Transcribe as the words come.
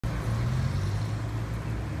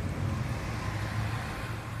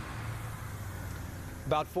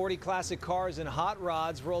About 40 classic cars and hot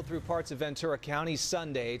rods rolled through parts of Ventura County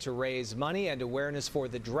Sunday to raise money and awareness for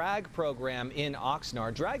the DRAGG program in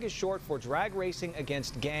Oxnard. DRAGG is short for Drag Racing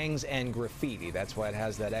Against Gangs and Graffiti. That's why it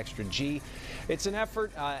has that extra G. It's an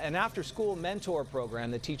after-school mentor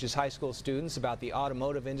program that teaches high school students about the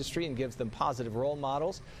automotive industry and gives them positive role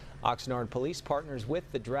models. Oxnard Police partners with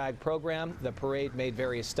the DRAGG program. The parade made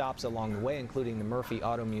various stops along the way, including the Murphy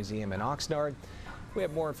Auto Museum in Oxnard. We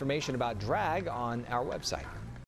have more information about DRAGG on our website.